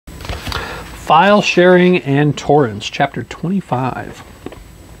File Sharing and Torrents, Chapter 25.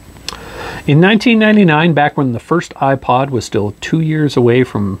 In 1999, back when the first iPod was still 2 years away, a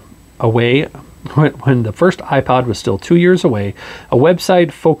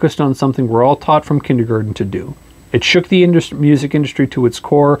website focused on something we're all taught from kindergarten to do. It shook the music industry to its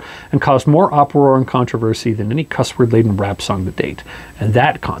core and caused more uproar and controversy than any cuss word-laden rap song to date. And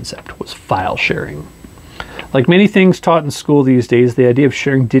that concept was file sharing. Like many things taught in school these days, the idea of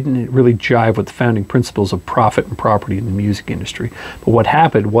sharing didn't really jive with the founding principles of profit and property in the music industry. But what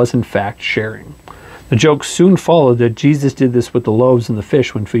happened was, in fact, sharing. The joke soon followed that Jesus did this with the loaves and the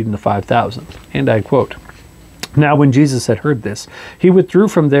fish when feeding the 5,000. And I quote, "Now when Jesus had heard this, he withdrew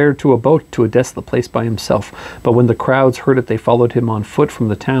from there to a boat to a desolate place by himself. But when the crowds heard it, they followed him on foot from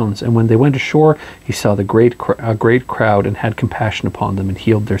the towns. And when they went ashore, he saw a great crowd and had compassion upon them and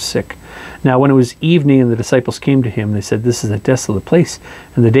healed their sick. Now when it was evening and the disciples came to him, they said, 'This is a desolate place,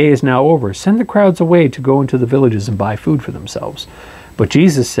 and the day is now over. Send the crowds away to go into the villages and buy food for themselves.' But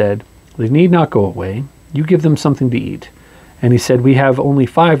Jesus said, 'They need not go away. You give them something to eat.' And he said, 'We have only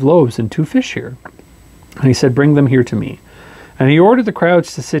 5 loaves and 2 fish here.' And he said, 'Bring them here to me.' And he ordered the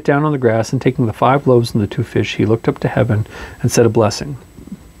crowds to sit down on the grass, and taking the 5 loaves and the 2 fish, he looked up to heaven and said a blessing.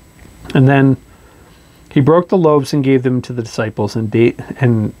 And then he broke the loaves and gave them to the disciples, and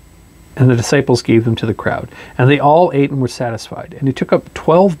the disciples gave them to the crowd. And they all ate and were satisfied. And he took up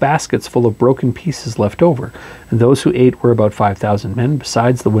 12 baskets full of broken pieces left over. And those who ate were about 5,000 men,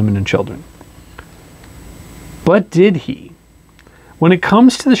 besides the women and children." But did he? When it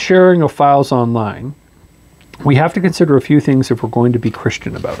comes to the sharing of files online, we have to consider a few things if we're going to be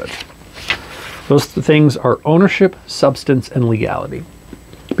Christian about it. Those things are ownership, substance, and legality.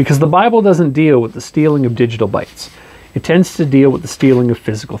 Because the Bible doesn't deal with the stealing of digital bytes. It tends to deal with the stealing of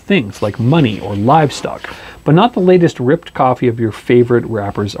physical things, like money or livestock, but not the latest ripped copy of your favorite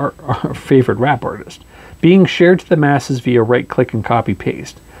rap artist, being shared to the masses via right-click and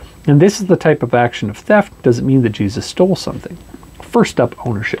copy-paste. And this is the type of action of theft. Doesn't mean that Jesus stole something. First up,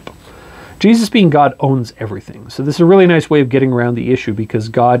 ownership. Jesus, being God, owns everything. So this is a really nice way of getting around the issue, because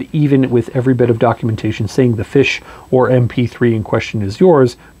God, even with every bit of documentation saying the fish or MP3 in question is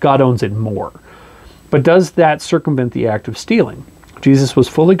yours, God owns it more. But does that circumvent the act of stealing? Jesus was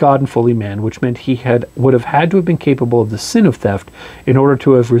fully God and fully man, which meant he would have had to have been capable of the sin of theft in order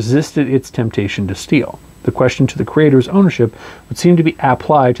to have resisted its temptation to steal. The question to the Creator's ownership would seem to be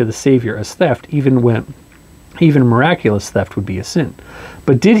applied to the Savior as theft, even miraculous theft would be a sin.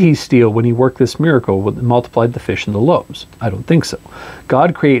 But did he steal when he worked this miracle and multiplied the fish and the loaves? I don't think so.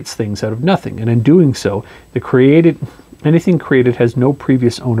 God creates things out of nothing, and in doing so, anything created has no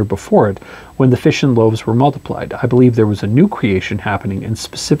previous owner before it. When the fish and loaves were multiplied, I believe there was a new creation happening in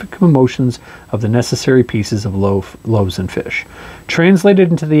specific emotions of the necessary pieces of loaves and fish.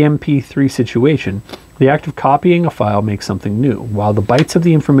 Translated into the MP3 situation, the act of copying a file makes something new. While the bytes of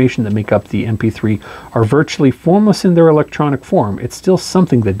the information that make up the MP3 are virtually formless in their electronic form, it's still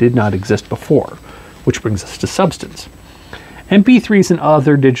something that did not exist before, which brings us to substance. MP3s and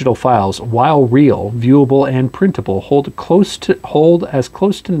other digital files, while real, viewable, and printable, hold as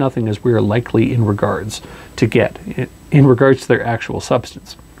close to nothing as we are likely in regards to their actual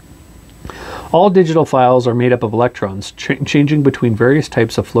substance. All digital files are made up of electrons, changing between various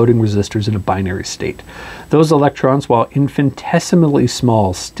types of floating resistors in a binary state. Those electrons, while infinitesimally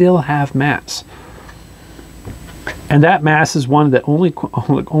small, still have mass. And that mass is one of the only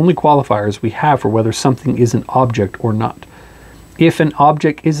qualifiers we have for whether something is an object or not. If an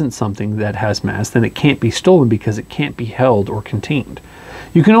object isn't something that has mass, then it can't be stolen because it can't be held or contained.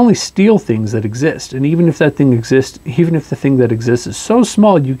 You can only steal things that exist, and even if the thing that exists is so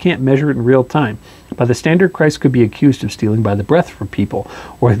small you can't measure it in real time, by the standard Christ could be accused of stealing by the breath from people,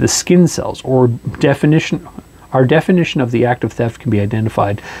 or the skin cells, or our definition of the act of theft can be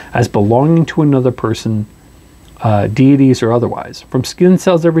identified as belonging to another person, deities or otherwise. From skin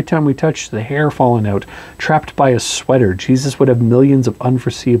cells every time we touch to the hair falling out, trapped by a sweater, Jesus would have millions of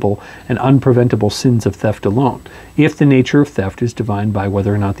unforeseeable and unpreventable sins of theft alone, if the nature of theft is defined by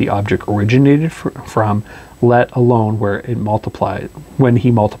whether or not the object originated from, let alone when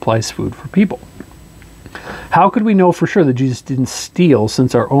he multiplies food for people. How could we know for sure that Jesus didn't steal,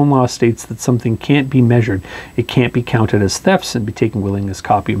 since our own law states that something can't be measured, it can't be counted as thefts and be taken willing as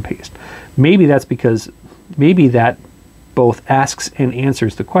copy and paste? Maybe that both asks and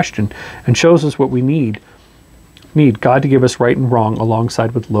answers the question and shows us what we need God to give us right and wrong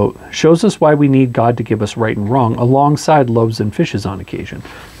alongside shows us why we need God to give us right and wrong alongside loaves and fishes on occasion.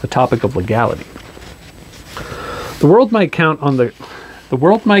 The topic of legality. The world might count on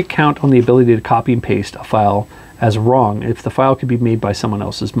the ability to copy and paste a file as wrong if the file could be made by someone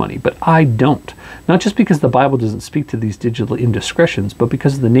else's money, but I don't. Not just because the Bible doesn't speak to these digital indiscretions, but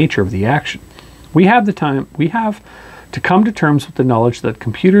because of the nature of the action. We have to come to terms with the knowledge that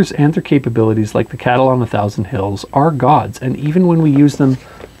computers and their capabilities, like the cattle on 1,000 hills, are gods, and even when we use them...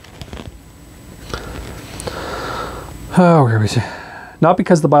 Oh, where was it? Not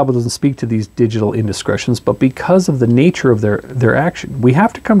because the Bible doesn't speak to these digital indiscretions, but because of the nature of their action. We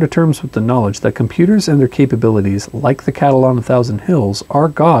have to come to terms with the knowledge that computers and their capabilities, like the cattle on 1,000 hills, are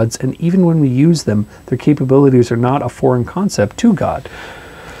gods, and even when we use them, their capabilities are not a foreign concept to God.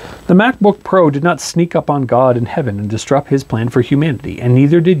 The MacBook Pro did not sneak up on God in heaven and disrupt his plan for humanity, and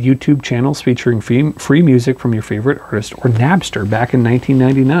neither did YouTube channels featuring free music from your favorite artist or Napster back in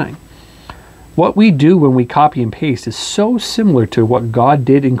 1999. What we do when we copy and paste is so similar to what God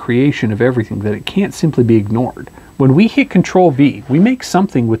did in creation of everything that it can't simply be ignored. When we hit Control-V, we make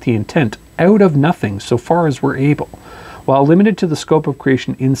something with the intent out of nothing so far as we're able. While limited to the scope of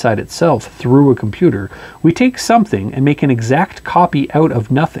creation inside itself through a computer, we take something and make an exact copy out of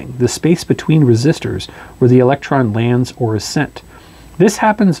nothing, the space between resistors where the electron lands or is sent. This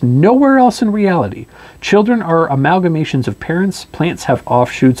happens nowhere else in reality. Children are amalgamations of parents, plants have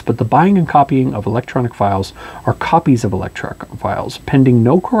offshoots, but the buying and copying of electronic files are copies of electronic files. Pending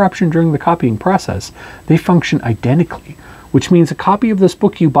no corruption during the copying process, they function identically, which means a copy of this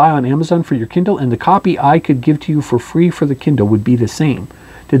book you buy on Amazon for your Kindle and the copy I could give to you for free for the Kindle would be the same.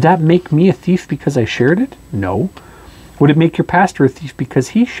 Did that make me a thief because I shared it? No. Would it make your pastor a thief because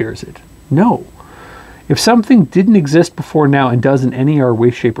he shares it? No. If something didn't exist before now and does in any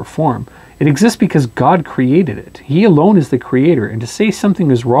way, shape, or form, it exists because God created it. He alone is the creator, and to say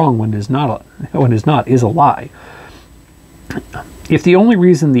something is wrong when it is not is a lie. If the only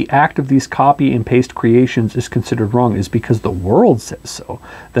reason the act of these copy and paste creations is considered wrong is because the world says so,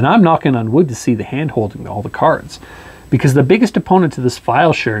 then I'm knocking on wood to see the hand holding all the cards. Because the biggest opponent to this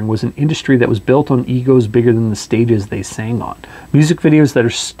file sharing was an industry that was built on egos bigger than the stages they sang on. Music videos that are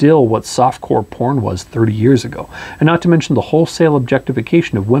still what softcore porn was 30 years ago. And not to mention the wholesale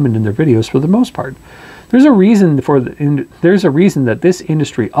objectification of women in their videos for the most part. There's a reason that this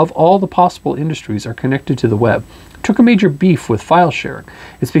industry, of all the possible industries are connected to the web, took a major beef with file sharing.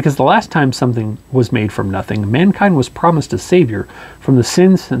 It's because the last time something was made from nothing, mankind was promised a savior from the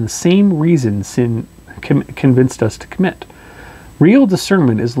sins and the same reason sin convinced us to commit. Real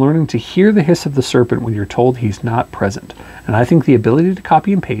discernment is learning to hear the hiss of the serpent when you're told he's not present. And I think the ability to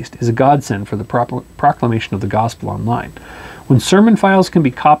copy and paste is a godsend for the proclamation of the gospel online. When sermon files can be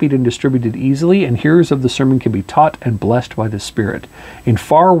copied and distributed easily, and hearers of the sermon can be taught and blessed by the Spirit in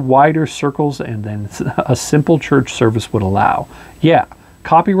far wider circles than a simple church service would allow. Yeah,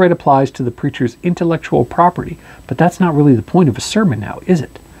 copyright applies to the preacher's intellectual property, but that's not really the point of a sermon now, is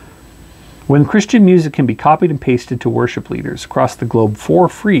it? When Christian music can be copied and pasted to worship leaders across the globe for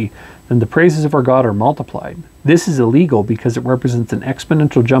free, then the praises of our God are multiplied. This is illegal because it represents an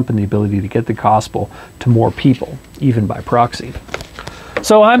exponential jump in the ability to get the gospel to more people, even by proxy.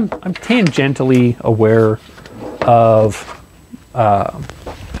 So I'm tangentially aware of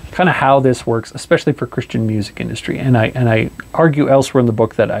kind of how this works, especially for Christian music industry. And I argue elsewhere in the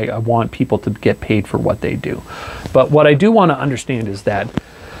book that I want people to get paid for what they do. But what I do want to understand is that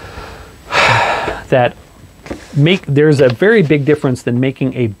there's a very big difference than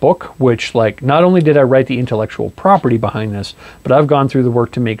making a book, which, like, not only did I write the intellectual property behind this, but I've gone through the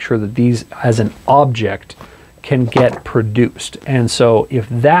work to make sure that these as an object can get produced. And so if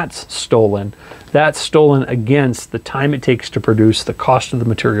that's stolen against the time it takes to produce, the cost of the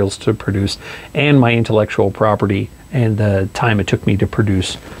materials to produce, and my intellectual property and the time it took me to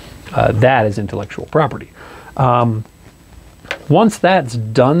produce that as intellectual property. Once that's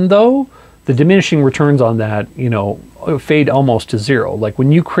done, though, the diminishing returns on that, fade almost to zero. Like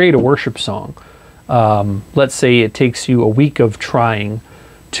when you create a worship song, let's say it takes you a week of trying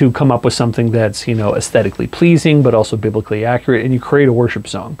to come up with something that's, aesthetically pleasing, but also biblically accurate, and you create a worship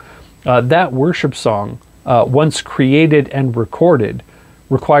song. That worship song, once created and recorded,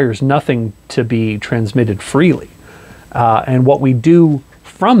 requires nothing to be transmitted freely. And what we do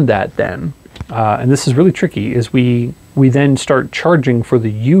from that then, and this is really tricky, is we then start charging for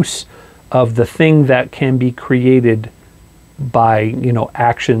the use of the thing that can be created by,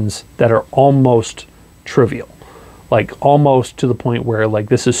 actions that are almost trivial. Like almost to the point where, like,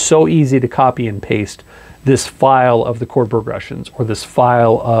 this is so easy to copy and paste this file of the chord progressions or this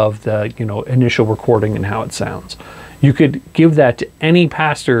file of the, initial recording and how it sounds. You could give that to any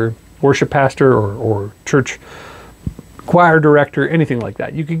pastor, worship pastor, or church choir director, anything like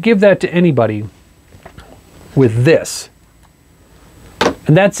that. You could give that to anybody with this.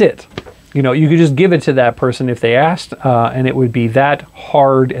 And that's it. you know, you could just give it to that person if they asked, and it would be that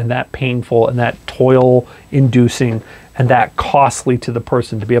hard and that painful and that toil-inducing and that costly to the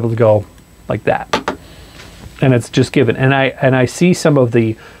person to be able to go like that. And it's just given. And I see some of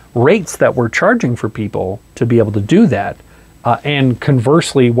the rates that we're charging for people to be able to do that. And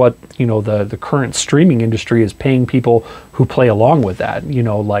conversely, what, you know, the current streaming industry is paying people who play along with that. You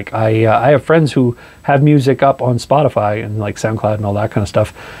know, like I have friends who have music up on Spotify and like SoundCloud and all that kind of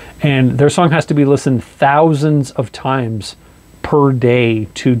stuff, and their song has to be listened thousands of times per day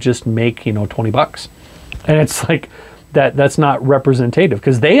to just make, you know, $20. And it's like that's not representative,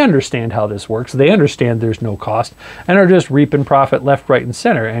 because they understand how this works. They understand there's no cost and are just reaping profit left, right, and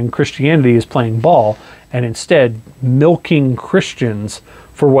center. And Christianity is playing ball and instead milking Christians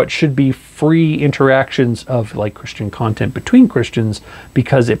for what should be free interactions of like Christian content between Christians,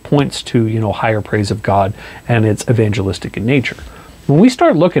 because it points to, you know, higher praise of God and it's evangelistic in nature. When we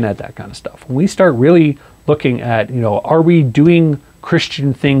start looking at that kind of stuff, when we start really looking at, you know, are we doing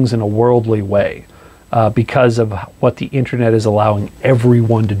Christian things in a worldly way because of what the internet is allowing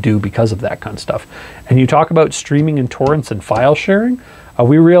everyone to do because of that kind of stuff. And you talk about streaming and torrents and file sharing,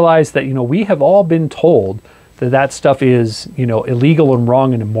 we realize that, you know, we have all been told that that stuff is, you know, illegal and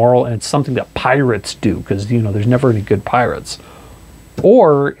wrong and immoral, and it's something that pirates do, because, you know, there's never any good pirates.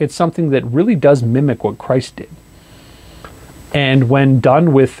 Or it's something that really does mimic what Christ did. And when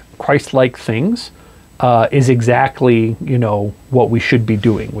done with Christ-like things, is exactly, you know, what we should be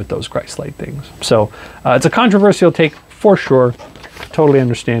doing with those Christ-like things. So it's a controversial take for sure. Totally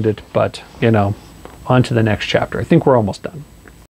understand it, but, you know, on to the next chapter. I think we're almost done.